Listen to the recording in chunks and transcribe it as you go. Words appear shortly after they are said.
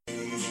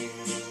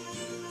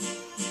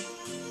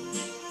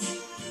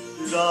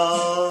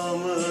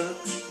राम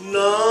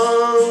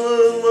नाम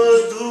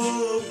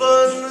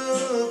मधुबन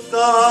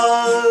का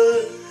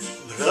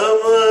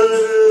भ्रमर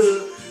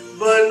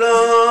बना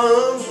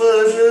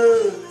मन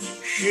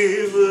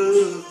शिव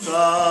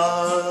का।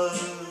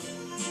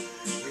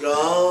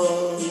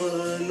 राम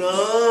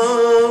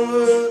नाम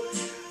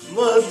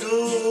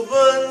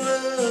मधुबन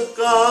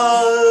का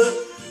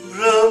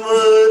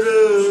भ्रमर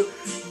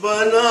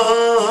बना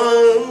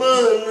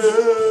मन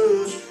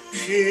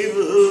शिव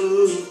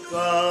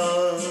का।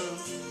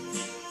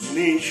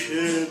 निश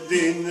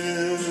दिन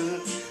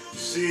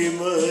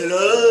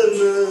सिमरन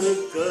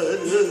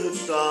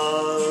करता,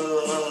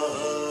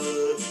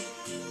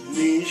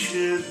 निश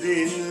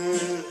दिन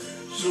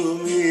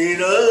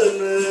सुमिरन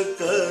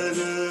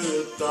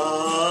करता।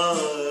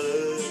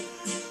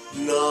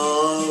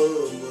 नाम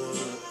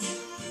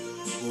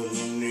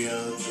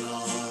पुण्यकारी,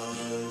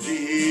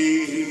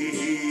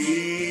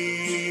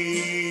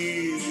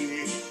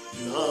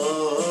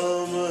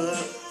 नाम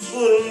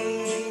पुण्यकारी।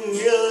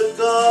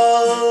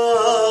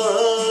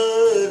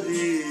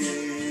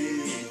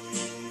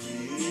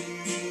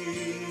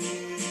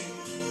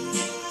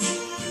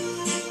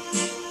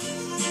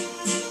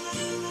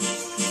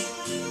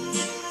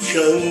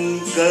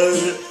 शंकर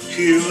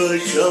शिव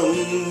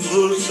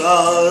शंभु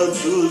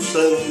साधु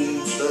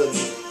संतन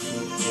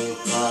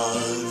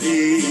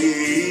सुखकारी।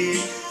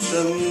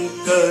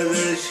 शंकर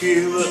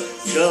शिव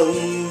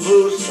शंभु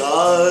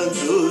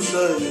साधु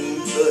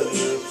संतन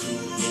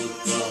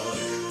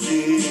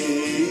सुखकारी।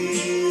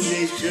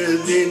 निश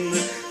दिन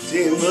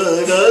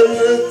सिमरन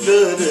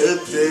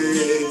करते,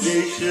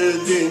 निश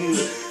दिन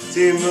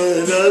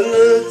सिमरन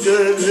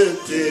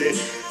करते।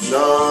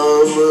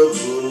 नाम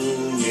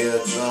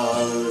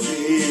पुण्यकारी।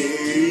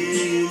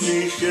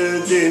 निश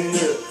दिन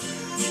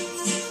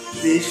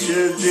निश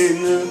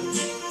दिन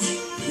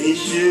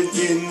निश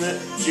दिन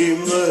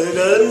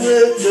सिमरन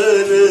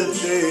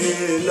करते।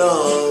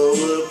 नाम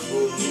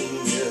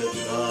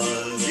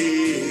पुण्यकारी।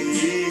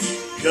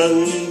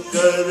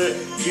 शंकर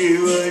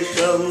शिव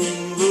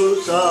शंभु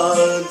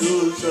साधु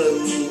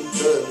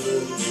संतन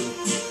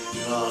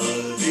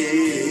सुखकारी।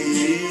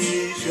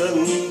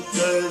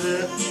 शंकर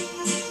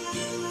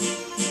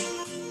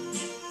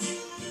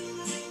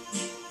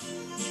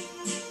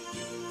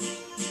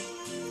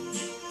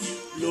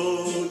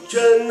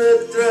लोचन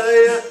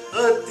त्रय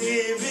अति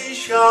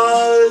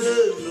विशाल,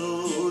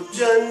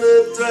 लोचन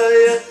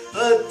त्रय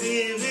अति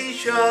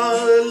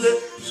विशाल।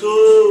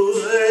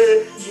 सोहे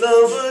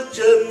नव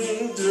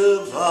चंद्र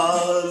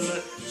भाल,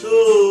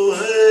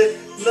 सोहे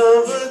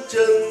नव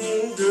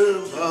चंद्र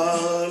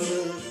भाल।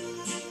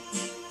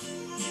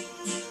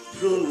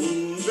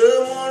 रुंड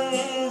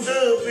मुंड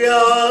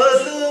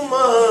ब्याल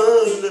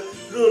माल,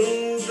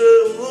 रुंड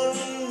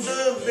मुंड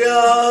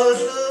ब्याल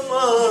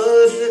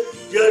माल।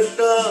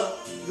 जटा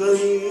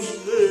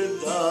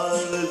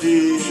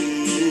गंगधारी।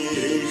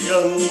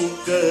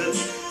 शंकर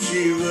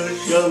शिव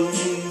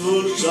शंभु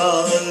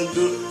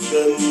साधु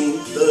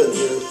संतन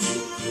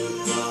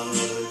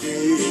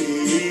सुखकारी।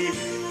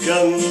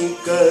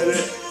 शंकर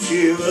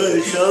शिव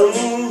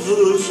शंभु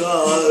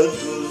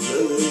साधु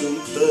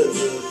संतन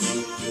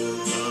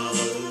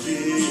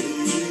सुखकारी।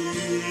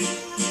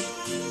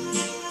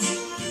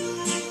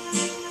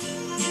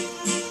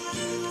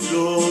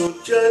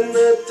 लोचन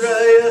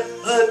त्रय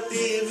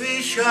अति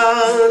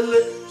विशाल,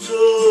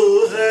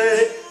 सोहे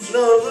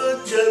नव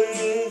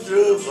चंद्र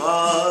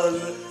भाल।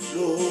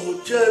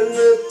 लोचन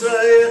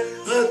त्रय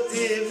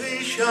अति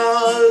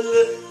विशाल,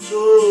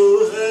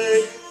 सोहे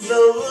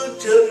नव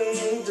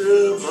चंद्र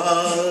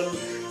भाल।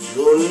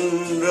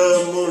 रुंड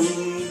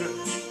मुंड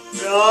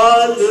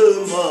ब्याल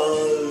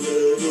माल,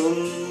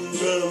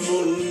 रुंड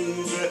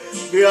मुंड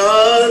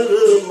ब्याल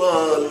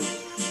माल।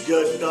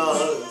 जटा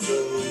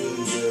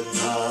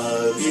गंगधारी।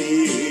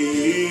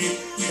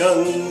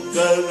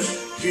 शंकर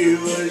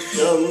शिव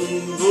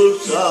शंभु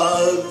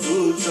साधु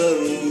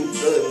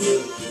संतन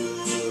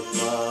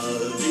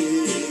सुखकारी।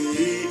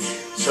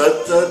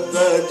 सतत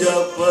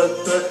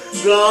जपत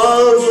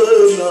राम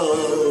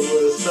नाम,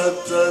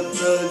 सतत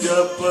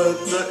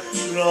जपत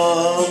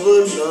राम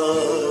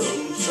नाम।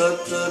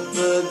 सतत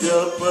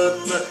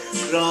जपत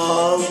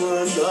राम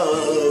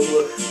नाम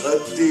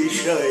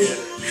अतिशय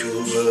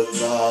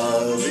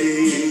शुभकारी।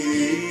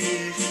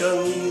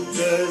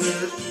 शंकर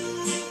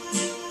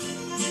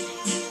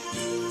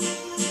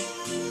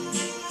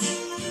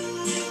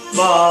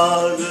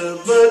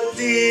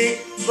पार्वती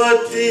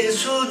पति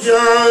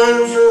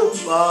सुजान,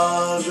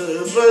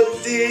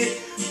 पार्वती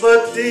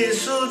पति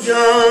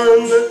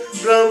सुजान।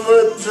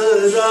 प्रमथ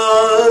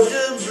राज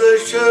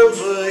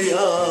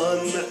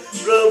वृषभयान,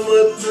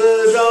 प्रमथ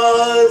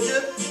राज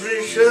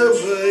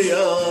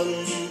वृषभयान।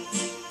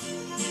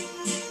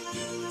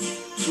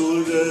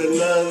 सुर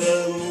नर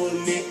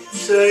मुनि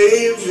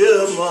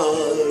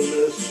सैव्यमान,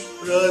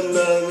 सुर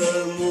नर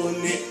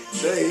मुनि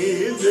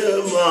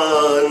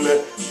सैव्यमान।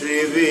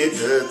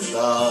 त्रिविध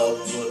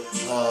ताप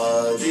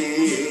हारी,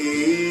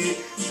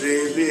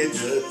 त्रिविध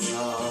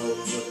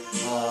ताप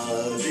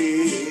हारी।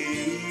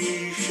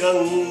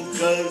 शंकर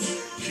शंकर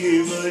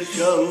शिव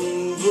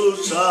शंभु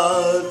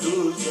साधु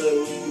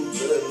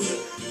संतन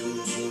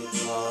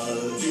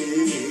सुखकारी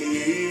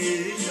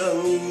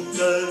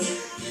शंकर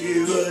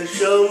शिव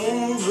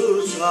शंभु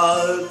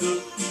साधु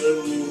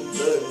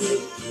संतन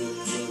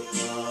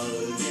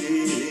सुखकारी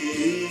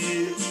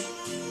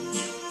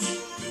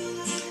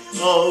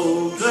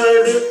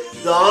अवघड़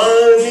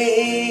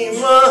दानी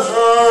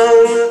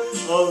महान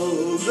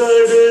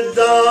अवघड़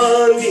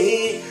दानी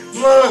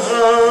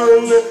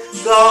महान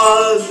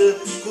काल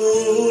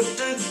कूट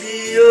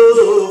कियो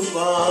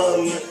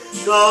पान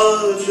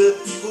काल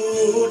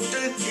कूट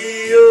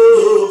कियो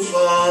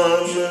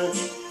पान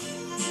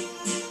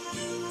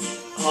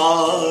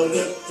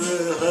आरत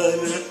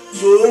हर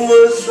तुम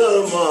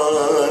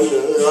समान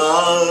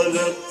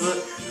आरत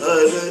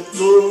हर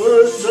तुम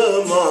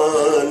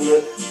समान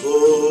वो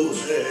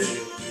है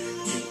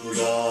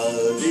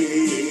त्रिपुरारी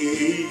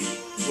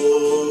वो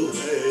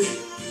है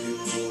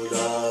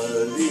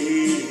त्रिपुरारी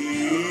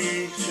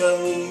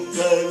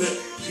शंकर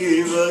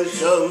शिव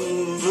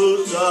शंभु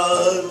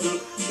साधु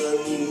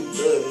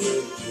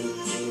संतन